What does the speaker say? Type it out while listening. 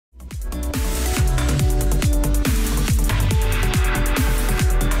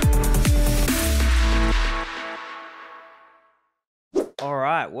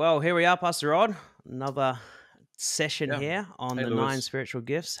right. Well, here we are, Pastor Rod. Another session Yeah. here on Hey, the nine Lewis. spiritual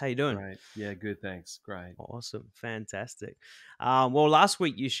gifts. How you doing? Great. Yeah, good. Thanks. Great. Awesome. Fantastic. Well, last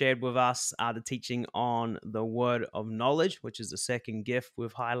week you shared with us the teaching on the word of knowledge, which is the second gift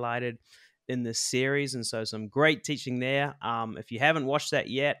we've highlighted in this series. And so some great teaching there. If you haven't watched that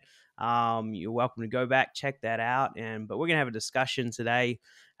yet, you're welcome to go back, check that out. But we're going to have a discussion today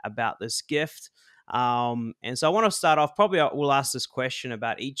about this gift. And so I want to start off, we'll ask this question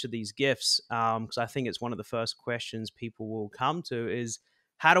about each of these gifts, because I think it's one of the first questions people will come to is,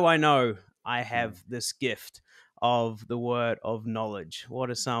 how do I know I Mm. have this gift of the word of knowledge? What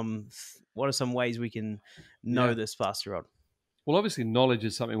are some ways we can know Yeah. this, Pastor Rod? Well, obviously, knowledge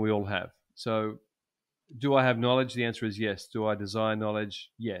is something we all have. So, do I have knowledge? The answer is yes. Do I desire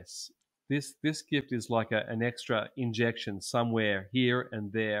knowledge? Yes. This gift is like an extra injection somewhere here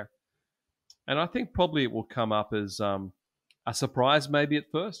and there, and I think probably it will come up as a surprise, maybe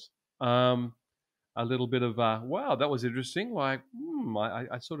at first. A little bit of wow, that was interesting. Like,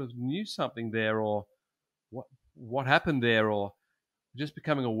 I sort of knew something there, or what happened there, or just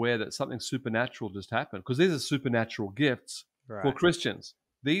becoming aware that something supernatural just happened, because these are supernatural gifts for Right. Christians.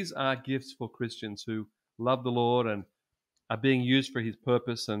 These are gifts for Christians who love the Lord and are being used for his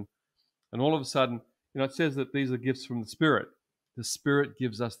purpose. And all of a sudden, it says that these are gifts from the Spirit. The Spirit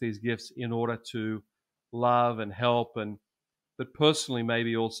gives us these gifts in order to love and help, but personally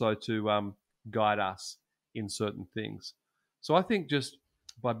maybe also to guide us in certain things. So I think just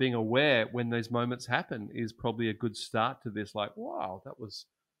by being aware when these moments happen is probably a good start to this. Like, wow, that was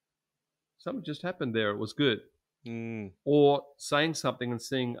something just happened there. It was good. Mm, Or saying something and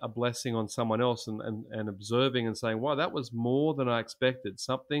seeing a blessing on someone else, and observing and saying, wow, that was more than I expected.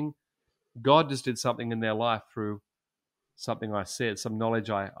 God just did something in their life through something I said, some knowledge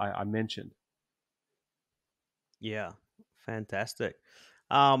I mentioned. yeah. Fantastic.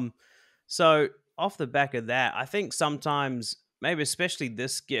 Um, so off the back of that, I think sometimes, maybe especially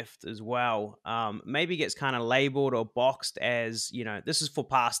this gift as well, maybe gets kind of labeled or boxed as, this is for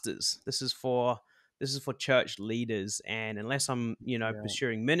pastors, this is for church leaders, and unless I'm, Yeah,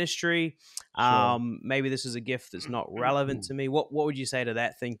 pursuing ministry, sure. maybe this is a gift that's not relevant to me. What would you say to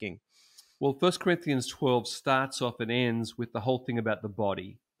that thinking? Well, 1 Corinthians 12 starts off and ends with the whole thing about the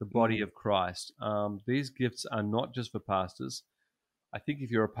body Mm, of Christ. These gifts are not just for pastors. I think if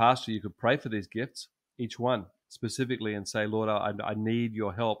you're a pastor, you could pray for these gifts, each one specifically, and say, Lord, I need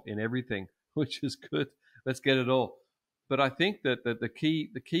your help in everything, which is good. Let's get it all. But I think that the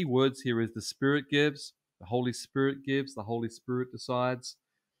key words here is the Spirit gives, the Holy Spirit gives, the Holy Spirit decides.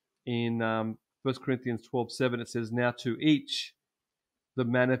 In 1 Corinthians 12:7, it says, now to each the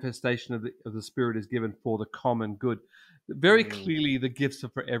manifestation of the Spirit is given for the common good. Very mm, clearly, the gifts are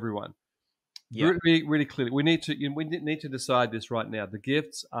for everyone. yeah, Really, really clearly. We need to decide this right now. The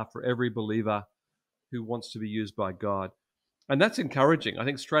gifts are for every believer who wants to be used by God. And that's encouraging. I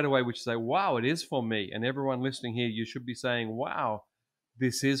think straight away we should say, wow, it is for me. And everyone listening here, you should be saying, wow,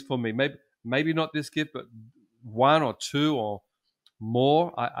 this is for me. Maybe not this gift, but one or two or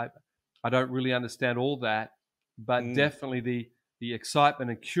more. I don't really understand all that, but mm. definitely the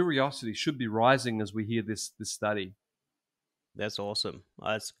excitement and curiosity should be rising as we hear this study. That's awesome.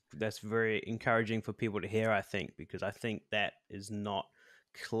 That's very encouraging for people to hear, I think, because I think that is not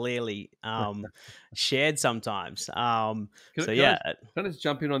clearly shared sometimes. Can, So can I yeah, can I just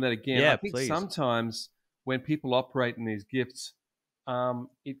jump in on that again? I yeah, think please. sometimes when people operate in these gifts,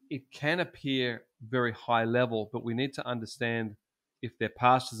 it can appear very high level, but we need to understand if they're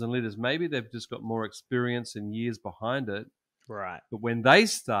pastors and leaders, maybe they've just got more experience and years behind it. Right. But when they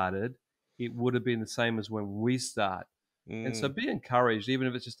started, it would have been the same as when we start. And so Mm, be encouraged, even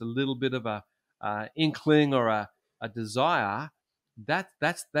if it's just a little bit of a inkling or a desire. That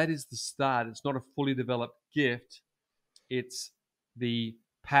is the start. It's not a fully developed gift. It's the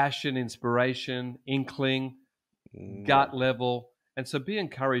passion, inspiration, inkling, mm. gut level. And so be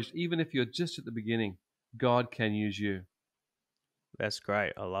encouraged, even if you're just at the beginning, God can use you. That's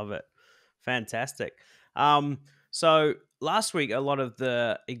great. I love it. Fantastic. So last week, a lot of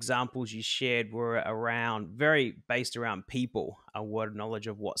the examples you shared were very based around people, a word of knowledge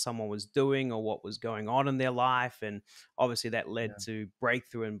of what someone was doing or what was going on in their life, and obviously that led Yeah. to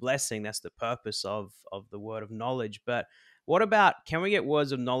breakthrough and blessing. That's the purpose of the word of knowledge. But what about, can we get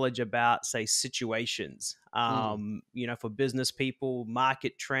words of knowledge about, say, situations? Mm. For business people,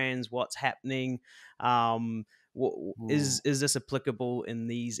 market trends, what's happening. Mm. Is this applicable in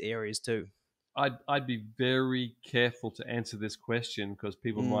these areas too? I'd be very careful to answer this question because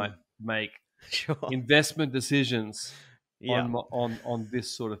people might Mm, make sure. investment decisions Yeah. on this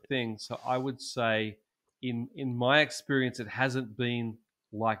sort of thing. So I would say, in my experience, it hasn't been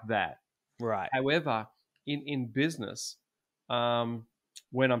like that. Right. However, in business,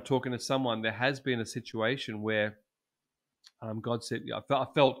 when I'm talking to someone, there has been a situation where God said, I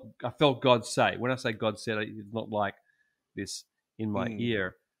felt God say. When I say God said, it's not like this in my Mm.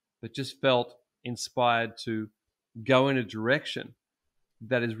 ear, but just felt inspired to go in a direction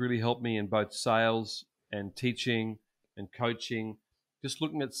that has really helped me in both sales and teaching and coaching. Just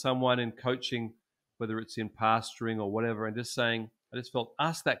looking at someone and coaching, whether it's in pastoring or whatever, and just saying, I just felt,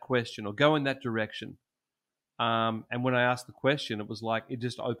 ask that question or go in that direction. And when I asked the question, it was like it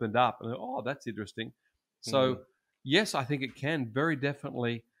just opened up, and oh, that's interesting. Mm. So yes, I think it can very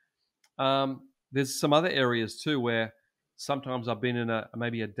definitely. There's some other areas too where sometimes I've been in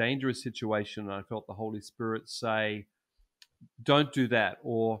maybe a dangerous situation, and I felt the Holy Spirit say, "Don't do that,"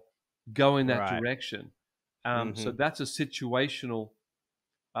 or "Go in that Right. direction." So Mm-hmm. that's a situational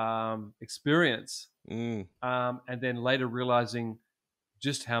experience, Mm. and then later realizing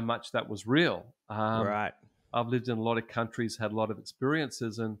just how much that was real. Right. I've lived in a lot of countries, had a lot of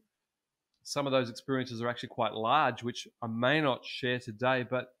experiences, and some of those experiences are actually quite large, which I may not share today.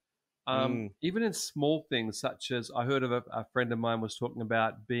 But Mm. even in small things, such as I heard of a friend of mine was talking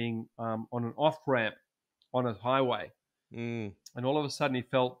about being on an off ramp on a highway, Mm. and all of a sudden he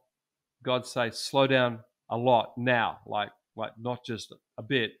felt God say, "Slow down a lot now," like not just a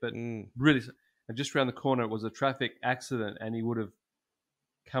bit, but Mm. really. And just around the corner, it was a traffic accident, and he would have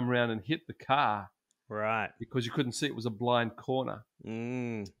come around and hit the car Right. because you couldn't see it was a blind corner.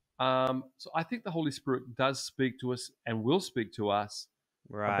 Mm. So I think the Holy Spirit does speak to us and will speak to us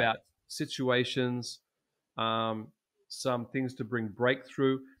Right. about situations, um, some things to bring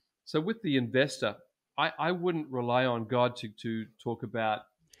breakthrough. So with the investor, I wouldn't rely on God to talk about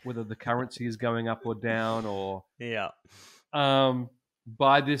whether the currency is going up or down or Yeah. um,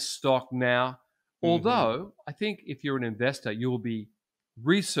 buy this stock now. Mm-hmm. Although I think if you're an investor, you will be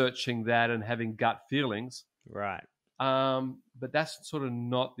researching that and having gut feelings. Right. But that's sort of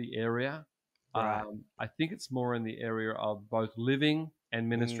not the area. Right. I think it's more in the area of both living and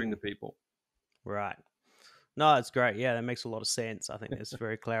ministering to Mm. people. Right. No, it's great. Yeah, that makes a lot of sense. I think it's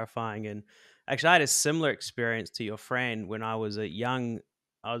very clarifying. And actually, I had a similar experience to your friend when I was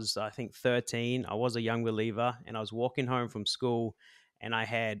I think, 13. I was a young believer, and I was walking home from school, and I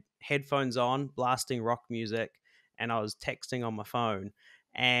had headphones on, blasting rock music, and I was texting on my phone.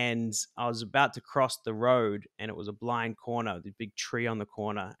 And I was about to cross the road, and it was a blind corner, the big tree on the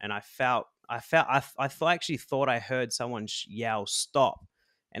corner. And I actually thought I heard someone yell, "Stop."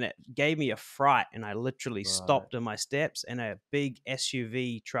 And it gave me a fright, and I literally Right. stopped in my steps, and a big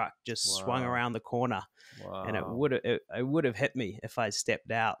SUV truck just swung Wow. around the corner, and Wow. it would have hit me if I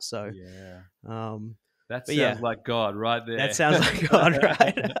stepped out. So Yeah. um That but sounds yeah, like God right that there. sounds like God,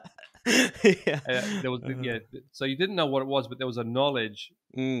 right? Yeah. There was, uh, yeah. So you didn't know what it was, but there was a knowledge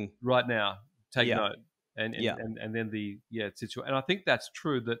mm, right now. Take yeah, note, yeah, and then the situation. And I think that's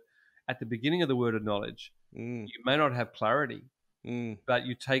true. That at the beginning of the word of knowledge, mm, you may not have clarity, mm, but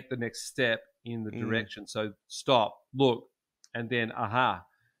you take the next step in the mm, direction. So stop, look, and then aha.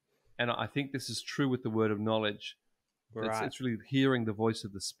 And I think this is true with the word of knowledge. right. It's really hearing the voice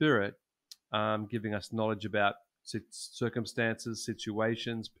of the Spirit, giving us knowledge about circumstances,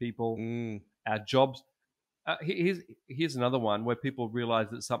 situations, people, Mm, our jobs. Here's another one where people realize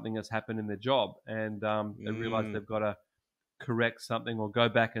that something has happened in their job, and they realize mm, they've got to correct something or go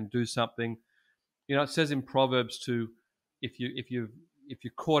back and do something. You know, it says in Proverbs to if you're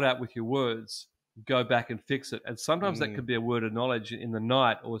caught out with your words, go back and fix it. And sometimes that mm, could be a word of knowledge in the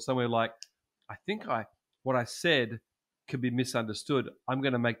night or somewhere like, I think what I said could be misunderstood. I'm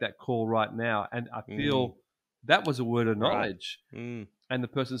going to make that call right now, and I mm, feel that was a word of right. knowledge. Mm, And the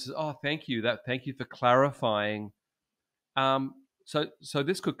person says, "Oh, thank you. Thank you for clarifying." So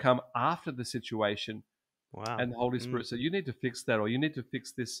this could come after the situation, wow. and the Holy Mm, Spirit said, "You need to fix that, or you need to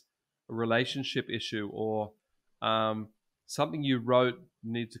fix this relationship issue, or um, something you wrote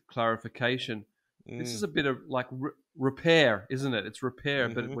needs a clarification." This is mm, a bit of like repair, isn't it? It's repair,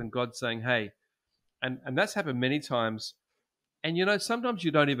 but mm-hmm, when God's saying, "Hey," and that's happened many times. And you know, sometimes you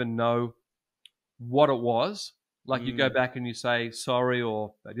don't even know what it was. Like you go mm, back and you say sorry,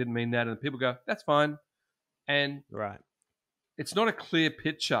 or I didn't mean that, and people go, "That's fine," and right. it's not a clear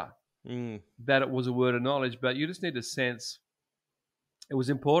picture Mm, that it was a word of knowledge, but you just need to sense it was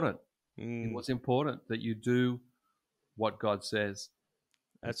important. It mm, was important that you do what God says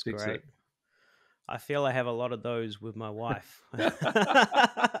and that's fix it. great. I feel I have a lot of those with my wife.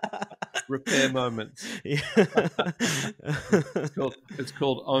 Repair moments. Yeah. It's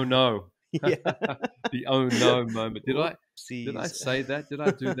called oh no. Yeah. The oh no moment. Did I Whoopsies. say that? Did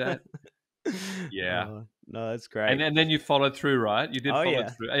I do that? Yeah. No, that's And great. then you followed through, right? You did Oh follow yeah.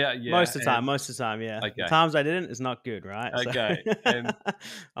 through. Yeah, Most yeah. of the time, And most of the time, yeah. The okay, times I didn't, it's not good, right? So okay. And I'm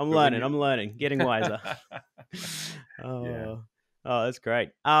but when learning, you, I'm learning, getting wiser. yeah, Oh, oh, that's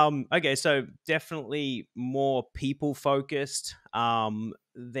great. Okay, so definitely more people focused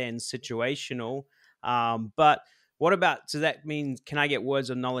than situational. But what about, so that means, can I get words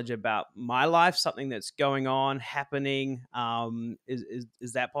of knowledge about my life, something that's going on, happening?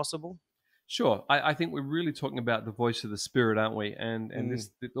 Is that possible? sure. I think we're really talking about the voice of the Spirit, aren't we? And Mm,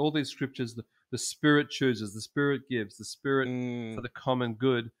 all these scriptures, the Spirit chooses, the Spirit gives, the Spirit for mm, the common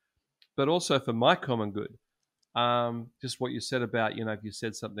good, but also for my common good. Just what you said about, if you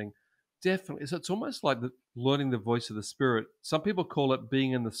said something, definitely. So it's almost like learning the voice of the Spirit. Some people call it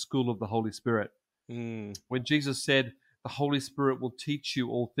being in the school of the Holy Spirit. mm, When Jesus said, the Holy Spirit will teach you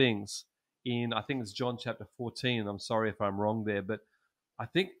all things, in, I think it's John chapter 14. I'm sorry if I'm wrong there, but I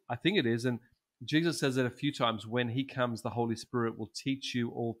think it is. And Jesus says it a few times: when he comes, the Holy Spirit will teach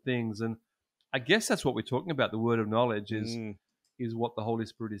you all things. And I guess that's what we're talking about. The word of knowledge mm, is what the Holy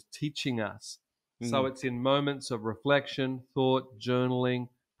Spirit is teaching us. So mm, it's in moments of reflection, thought, journaling,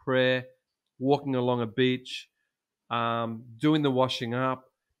 prayer, walking along a beach, doing the washing up.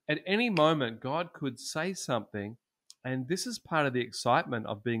 At any moment, God could say something, and this is part of the excitement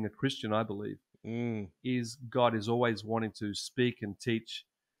of being a Christian, I believe, mm, is God is always wanting to speak and teach.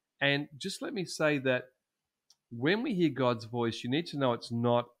 And just let me say that when we hear God's voice, you need to know it's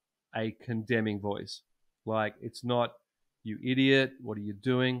not a condemning voice. Like, it's not, you idiot, what are you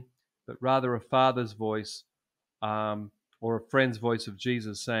doing? But rather a father's voice, or a friend's voice of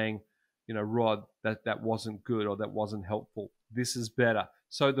Jesus saying, Rod, that wasn't good, or that wasn't helpful. This is better.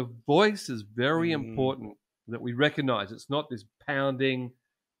 So the voice is very mm, important, that we recognize. It's not this pounding,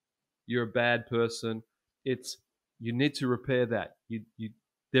 you're a bad person. It's, you need to repair that.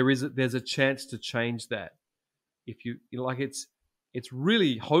 There's a chance to change that. If like, it's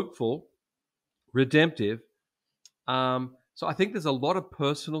really hopeful, redemptive. So I think there's a lot of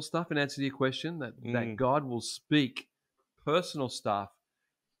personal stuff, in answer to your question, that mm. God will speak personal stuff,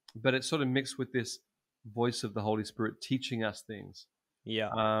 but it's sort of mixed with this voice of the Holy Spirit teaching us things. Yeah.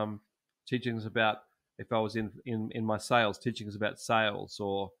 Um, Teaching us about, if I was in my sales, teaching us about sales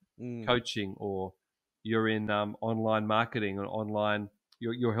or Mm, coaching, or you're in online marketing or online,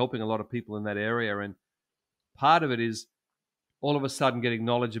 you're helping a lot of people in that area, and part of it is all of a sudden getting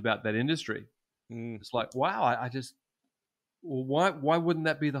knowledge about that industry. mm, It's like, wow, I just, well, why wouldn't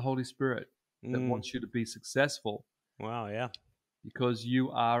that be the Holy Spirit that mm. wants you to be successful? Wow, yeah. Because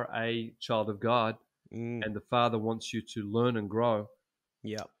you are a child of God, Mm, and the Father wants you to learn and grow.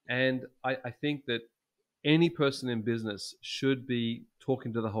 yeah. And I think that any person in business should be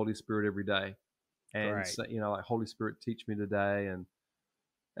talking to the Holy Spirit every day, and Great. say, like, Holy Spirit, teach me today.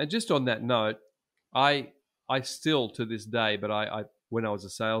 And just on that note, I I still, to this day, but I when I was a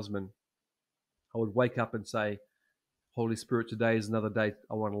salesman, I would wake up and say, Holy Spirit, today is another day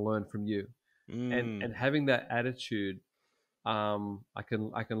I want to learn from you. Mm, And having that attitude, I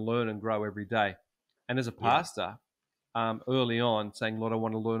can learn and grow every day. And as a yeah. pastor, early on, saying, Lord, I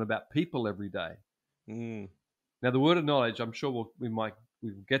want to learn about people every day. Mm, Now, the word of knowledge, I'm sure we will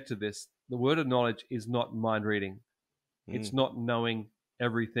get to this. The word of knowledge is not mind reading. It's mm, not knowing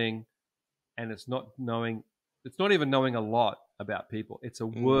everything, and it's not even knowing a lot about people. It's a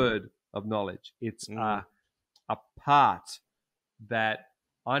mm, word of knowledge. It's mm, a part that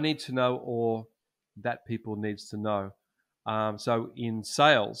I need to know, or that people needs to know. So in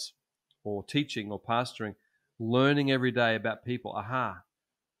sales or teaching or pastoring, learning every day about people,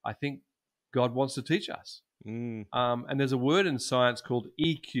 I think God wants to teach us. mm, And there's a word in science called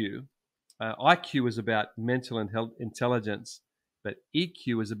EQ. IQ is about mental intelligence, but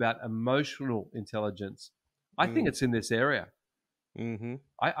EQ is about emotional intelligence. I think mm, it's in this area. mm-hmm.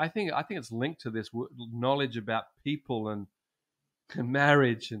 I think it's linked to this knowledge about people, and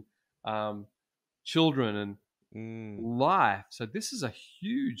marriage, and children, and Mm, life. So this is a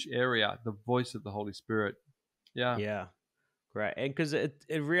huge area, the voice of the Holy Spirit. Yeah. yeah. Great. And because it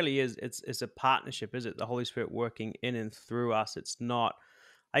really is, it's a partnership, is it? The Holy Spirit working in and through us. It's not,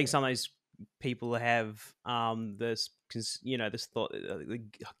 I think sometimes people have this, this thought, the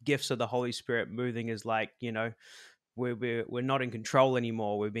gifts of the Holy Spirit moving is like, we're not in control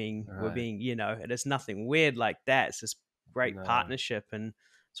anymore. We're Right. being, and it's nothing weird like that. It's this great No. partnership. And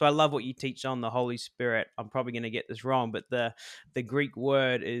so I love what you teach on the Holy Spirit. I'm probably going to get this wrong, but the Greek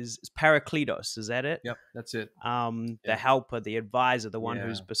word is parakletos. Is that it? Yep. That's it. The Yeah. helper, the advisor, the one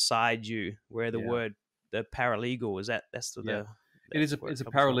who's Yeah. beside you. Where the Yeah. word, the paralegal, is Yeah. that's where it It's a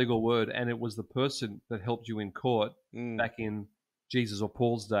comes from. paralegal word, and it was the person that helped you in court Mm, back in Jesus or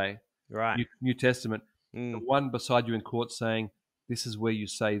Paul's day. Right. New Testament, the Mm. one beside you in court saying, this is where you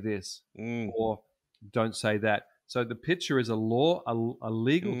say this, Mm. or don't say that. So the picture is a law, a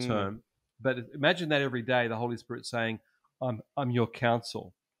legal Mm. term, but imagine that every day, the Holy Spirit saying, I'm your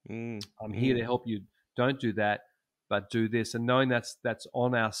counsel. Mm. I'm here to Mm. help you. Don't do that, but do this. And knowing that's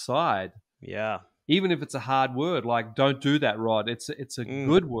on our side, Yeah. even if it's a hard word, like don't do that, Rod. It's a Mm.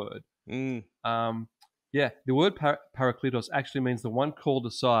 good word. Mm. Yeah, the word parakletos actually means the one called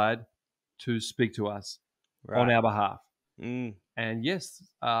aside to speak to us on Right. our behalf. Mm. And yes,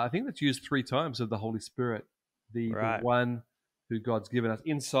 I think that's used 3 times of the Holy Spirit, the Right. one who God's given us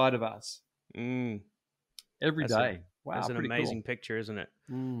inside of us Mm. every That's day. Wow, an pretty cool. amazing picture, isn't it?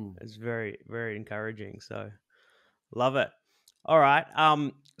 Mm, It's very, very encouraging. So love it. All right.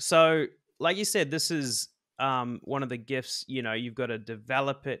 So like you said, this is one of the gifts, you've got to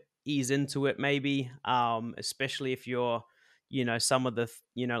develop it, ease into it maybe. Especially if you're, some of the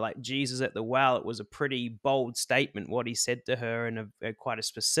like Jesus at the well, it was a pretty bold statement what he said to her, and quite a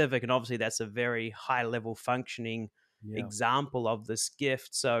specific, and obviously that's a very high level functioning yeah. example of this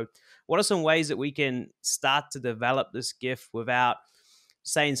gift. So what are some ways that we can start to develop this gift without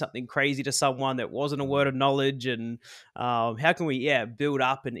saying something crazy to someone that wasn't a word of knowledge? And how can we build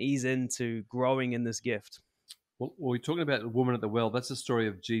up and ease into growing in this gift? Well, we're talking about the woman at the well. That's the story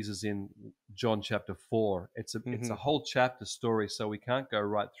of Jesus in John chapter 4. It's a Hmm. whole chapter story, so we can't go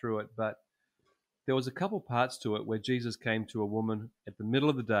right through it. But there was a couple parts to it where Jesus came to a woman at the middle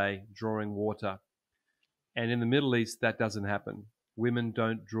of the day drawing water. And in the Middle East, that doesn't happen. Women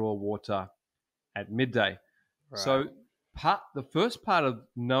don't draw water at midday. Right. So the first part of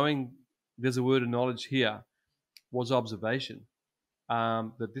knowing there's a word of knowledge here was observation.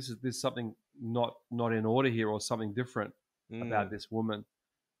 That this is something not in order here, or something different about Mm. this woman.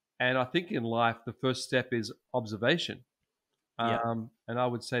 And I think in life, the first step is observation. Yeah. And I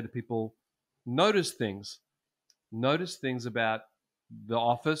would say to people, notice things. Notice things about the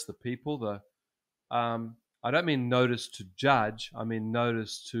office, the people, I don't mean notice to judge. I mean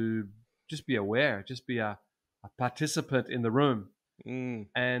notice to just be aware, just be a participant in the room, Mm.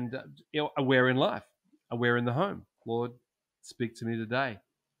 and aware in life, aware in the home. Lord, speak to me today.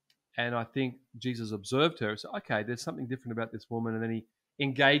 And I think Jesus observed her. So, okay, there's something different about this woman. And then he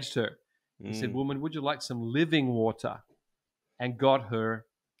engaged her. He said, Mm. woman, would you like some living water? And got her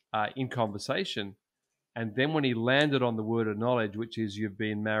in conversation. And then when he landed on the word of knowledge, which is you've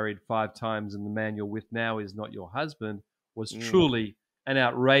been married 5 times and the man you're with now is not your husband, was Mm. truly an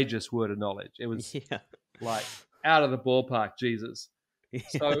outrageous word of knowledge. It was Yeah. like out of the ballpark, Jesus. Yeah.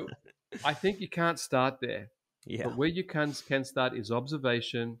 So I think you can't start there. Yeah. But where you can start is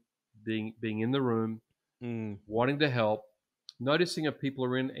observation, being in the room, Mm. wanting to help, noticing if people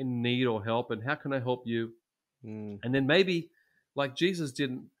are in need or help, and how can I help you? Mm. And then maybe, like Jesus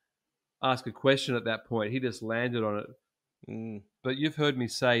didn't ask a question at that point, he just landed on it. Mm. But you've heard me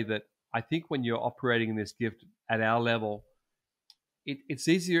say that I think when you're operating in this gift at our level, it's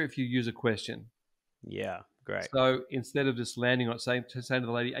easier if you use a question. Yeah. Great. So instead of just landing on it, saying to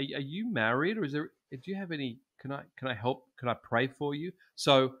the lady, are you married, or do you have any? Can I help? Can I pray for you?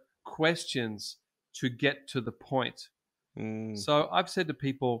 So questions to get to the point. Mm. So I've said to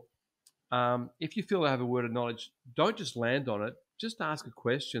people, if you feel I have a word of knowledge, don't just land on it. Just ask a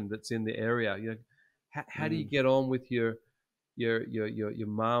question that's in the area. How do you Mm. get on with your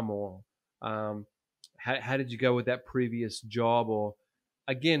mom, or how did you go with that previous job? Or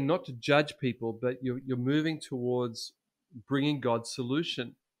again, not to judge people, but you're moving towards bringing God's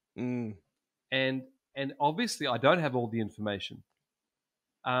solution. Mm. And obviously, I don't have all the information.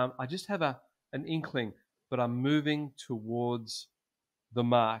 I just have an inkling, but I'm moving towards the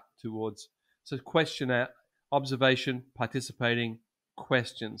mark, towards so question, observation, participating,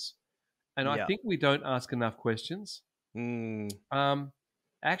 questions. And I Yeah. think we don't ask enough questions. Mm. Um,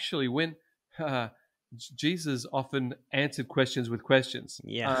 Actually, when uh, Jesus often answered questions with questions,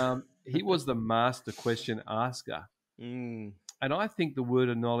 Yeah. he was the master question asker. Mm. And I think the word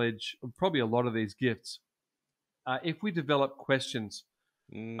of knowledge, probably a lot of these gifts, if we develop questions,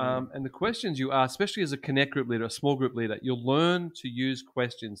 Mm. and the questions you ask, especially as a connect group leader, a small group leader, you'll learn to use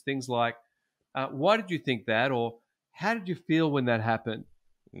questions. Things like, why did you think that? Or how did you feel when that happened?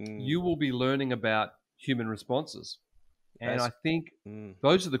 Mm. You will be learning about human responses. And That's. I think Mm.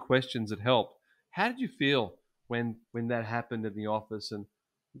 those are the questions that help. How did you feel when that happened in the office? And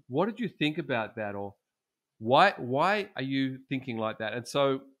what did you think about that? Or why are you thinking like that? And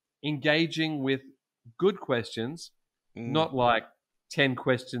so engaging with good questions, Mm. not like 10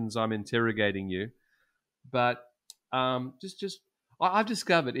 questions I'm interrogating you, but just I've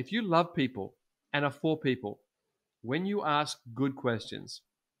discovered if you love people and are for people, when you ask good questions,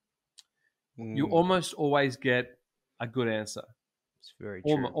 you almost always get a good answer. It's very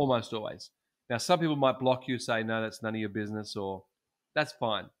true. Almost always. Now, some people might block you, say, no, that's none of your business, or that's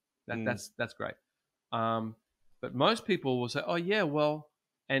fine. That's great. But most people will say, oh, yeah, well,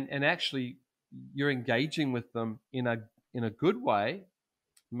 and actually you're engaging with them in a good way.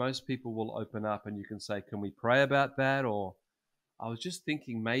 Most people will open up and you can say, can we pray about that? Or I was just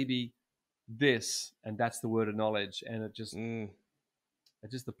thinking maybe this, and that's the word of knowledge. And it just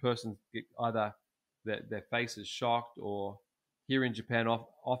the person either their face is shocked, or here in Japan,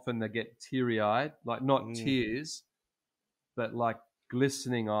 often they get teary-eyed, like not tears, but like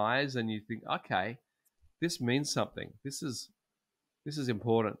glistening eyes, and you think, okay, this means something. This is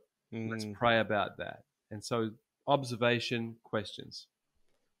important. Let's pray about that. And so observation, questions.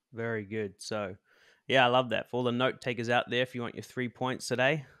 Very good. So, yeah, I love that. For all the note takers out there, if you want your 3 points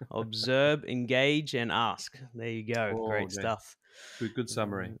today, observe, engage, and ask. There you go. Oh, Great yeah. stuff. Good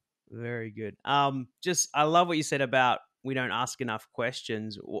summary. Very good. Just I love what you said about we don't ask enough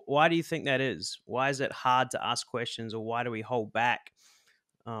questions. Why do you think that is? Why is it hard to ask questions, or why do we hold back?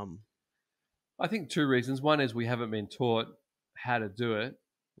 I think 2 reasons. One is we haven't been taught how to do it.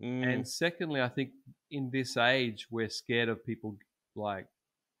 And secondly, I think in this age, we're scared of people like,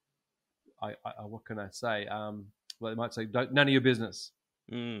 what can I say? Well, they might say, none of your business.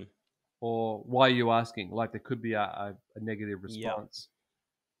 Or why are you asking? Like there could be a negative response.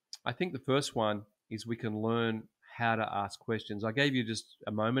 I think the first one is we can learn how to ask questions. I gave you just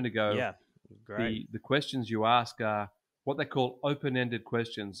a moment ago. Yeah, great. The questions you ask are what they call open-ended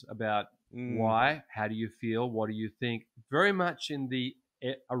questions about why, how do you feel, what do you think, very much in the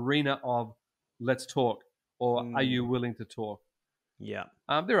arena of let's talk, or are you willing to talk? Yeah.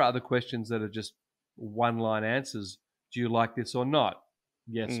 There are other questions that are just one-line answers. Do you like this or not?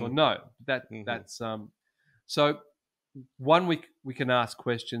 Yes or no. That's so one we can ask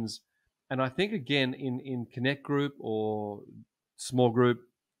questions, and I think again in Connect group or small group,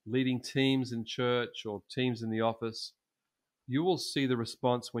 leading teams in church or teams in the office, you will see the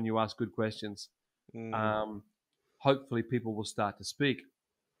response when you ask good questions. Hopefully people will start to speak,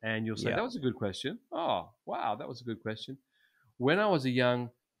 and you'll say, that was a good question. Oh, wow, that was a good question. When I was a young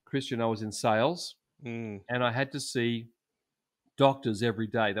Christian, I was in sales, and I had to see doctors every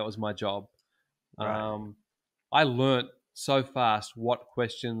day. That was my job. Right. I learnt so fast what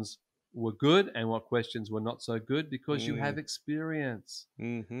questions were good and what questions were not so good because you have experience.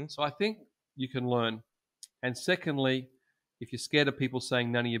 So I think you can learn. And secondly, if you're scared of people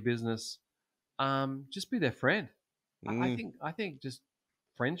saying none of your business, just be their friend. I think just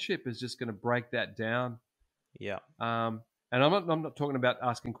friendship is just going to break that down. Yeah. And I'm not talking about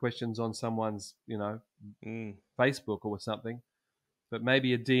asking questions on someone's, Facebook or something, but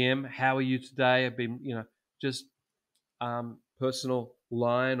maybe a DM. How are you today? I've been, just personal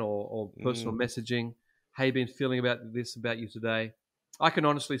line or personal messaging. How you been feeling about this about you today? I can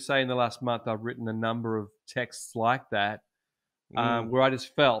honestly say in the last month I've written a number of texts like that where I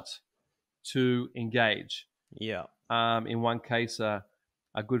just felt to engage. Yeah. In one case, a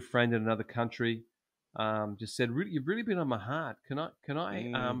good friend in another country just said, "You've really been on my heart. Can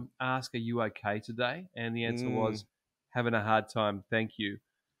I ask, are you okay today?" And the answer was, "Having a hard time. Thank you."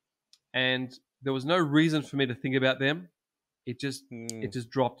 And there was no reason for me to think about them. It just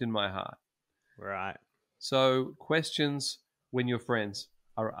dropped in my heart. Right. So questions when you're friends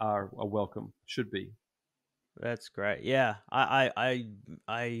are welcome. Should be. That's great. Yeah, I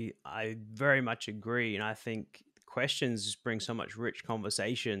very much agree, and I think questions just bring so much rich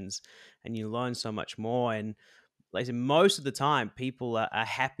conversations, and you learn so much more. And like I said, most of the time, people are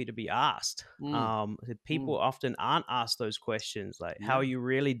happy to be asked. People often aren't asked those questions, like "How are you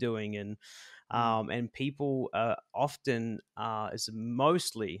really doing?" and people often it's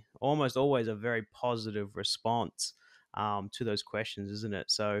mostly, almost always, a very positive response to those questions, isn't it?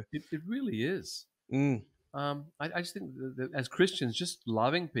 So it really is. I just think that as Christians, just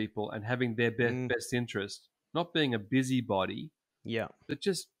loving people and having their best interest, not being a busybody, yeah, but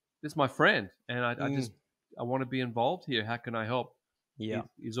just this my friend, and I want to be involved here. How can I help? Yeah,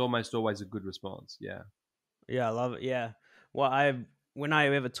 is almost always a good response. Yeah, yeah, I love it. Yeah, well, when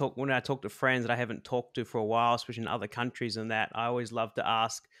I talk to friends that I haven't talked to for a while, especially in other countries and that, I always love to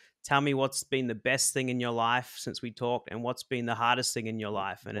ask, tell me what's been the best thing in your life since we talked, and what's been the hardest thing in your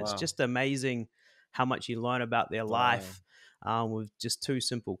life. And it's wow, just amazing how much you learn about their wow. life with just 2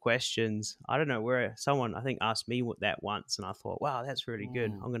 simple questions. I don't know where someone, I think, asked me that once, and I thought, wow, that's really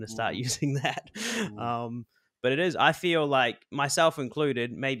good. I'm going to start using that. But it is, I feel like, myself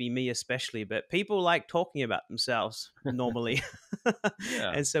included, maybe me especially, but people like talking about themselves normally.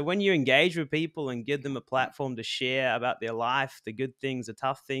 Yeah. And so when you engage with people and give them a platform to share about their life, the good things, the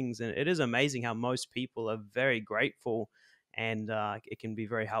tough things, and it is amazing how most people are very grateful, and it can be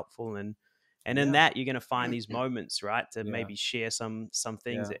very helpful. And in Yeah. that, you're going to find these moments, right, to Yeah. maybe share some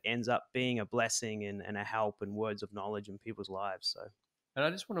things Yeah. that ends up being a blessing and a help and words of knowledge in people's lives. So, And I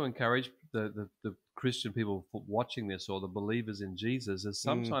just want to encourage the Christian people watching this, or the believers in Jesus, is mm,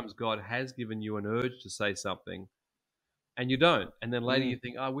 sometimes God has given you an urge to say something and you don't. And then later you mm,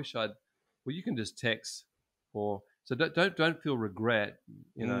 think, "Oh, I wish I'd," well, you can just text, or so don't feel regret.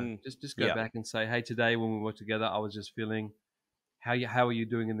 mm, Just go yeah, back and say, "Hey, today when we were together, I was just feeling, how are you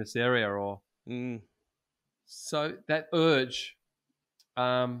doing in this area?" Or mm, so that urge,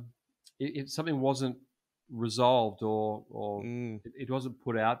 um, if something wasn't resolved, or mm, it wasn't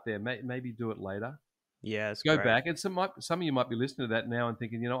put out there, maybe do it later. yeah, it's Go great. back, and some of you might be listening to that now and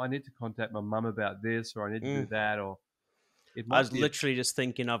thinking, I need to contact my mum about this, or I need to do Mm. that, or it I might was be literally just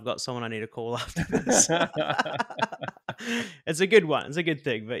thinking I've got someone I need to call after this. a It's a good one. It's a good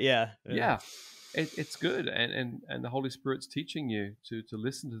thing, but yeah. yeah, it's good, and the Holy Spirit's teaching you to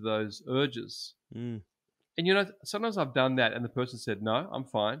listen to those urges. Mm, And sometimes I've done that, and the person said, "No, I'm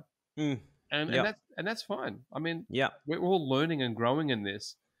fine," mm, and yep, that's fine. I mean, yep, we're all learning and growing in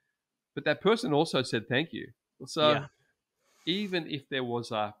this, but that person also said thank you. yeah, So even if there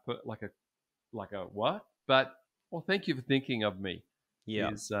was like a what, but well, thank you for thinking of me,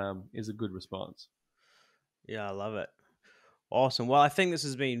 yep. is a good response. Yeah, I love it. Awesome. Well, I think this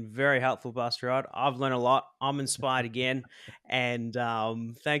has been very helpful, Pastor Rod. I've learned a lot. I'm inspired again. And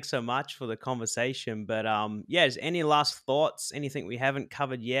thanks so much for the conversation. But yeah, is any last thoughts, anything we haven't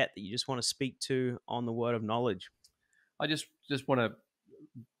covered yet that you just want to speak to on the word of knowledge? I just want to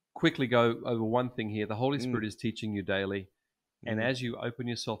quickly go over one thing here. The Holy Mm, Spirit is teaching you daily, and mm, as you open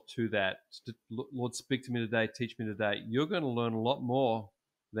yourself to that, Lord, speak to me today, teach me today. You're going to learn a lot more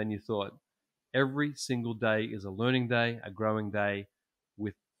than you thought. Every single day is a learning day, a growing day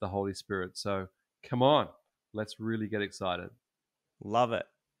with the Holy Spirit. So come on, let's really get excited. love it.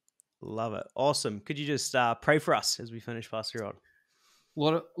 Love it. Awesome. Could you just pray for us as we finish, Pastor Rod?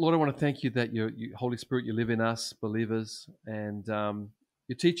 Lord, I want to thank you that Holy Spirit, you live in us, believers, and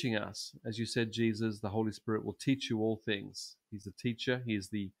you're teaching us. As you said, Jesus, the Holy Spirit will teach you all things. He's the teacher. He's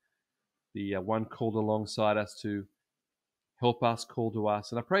the one called alongside us to help us, call to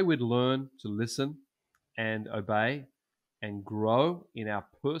us. And I pray we'd learn to listen and obey and grow in our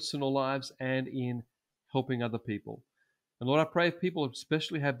personal lives and in helping other people. And Lord, I pray if people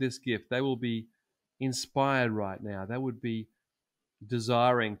especially have this gift, they will be inspired right now. They would be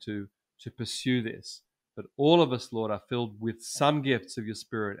desiring to pursue this. But all of us, Lord, are filled with some gifts of your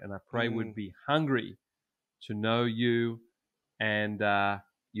Spirit, and I pray Mm, would be hungry to know you, and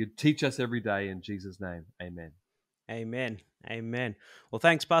you teach us every day in Jesus' name. Amen. amen. Amen. Well,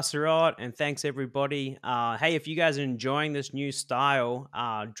 thanks, Pastor Rod, and thanks, everybody. Hey, if you guys are enjoying this new style,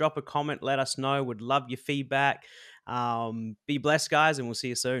 drop a comment, let us know. Would love your feedback. Be blessed, guys, and we'll see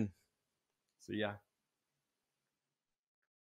you soon. See ya.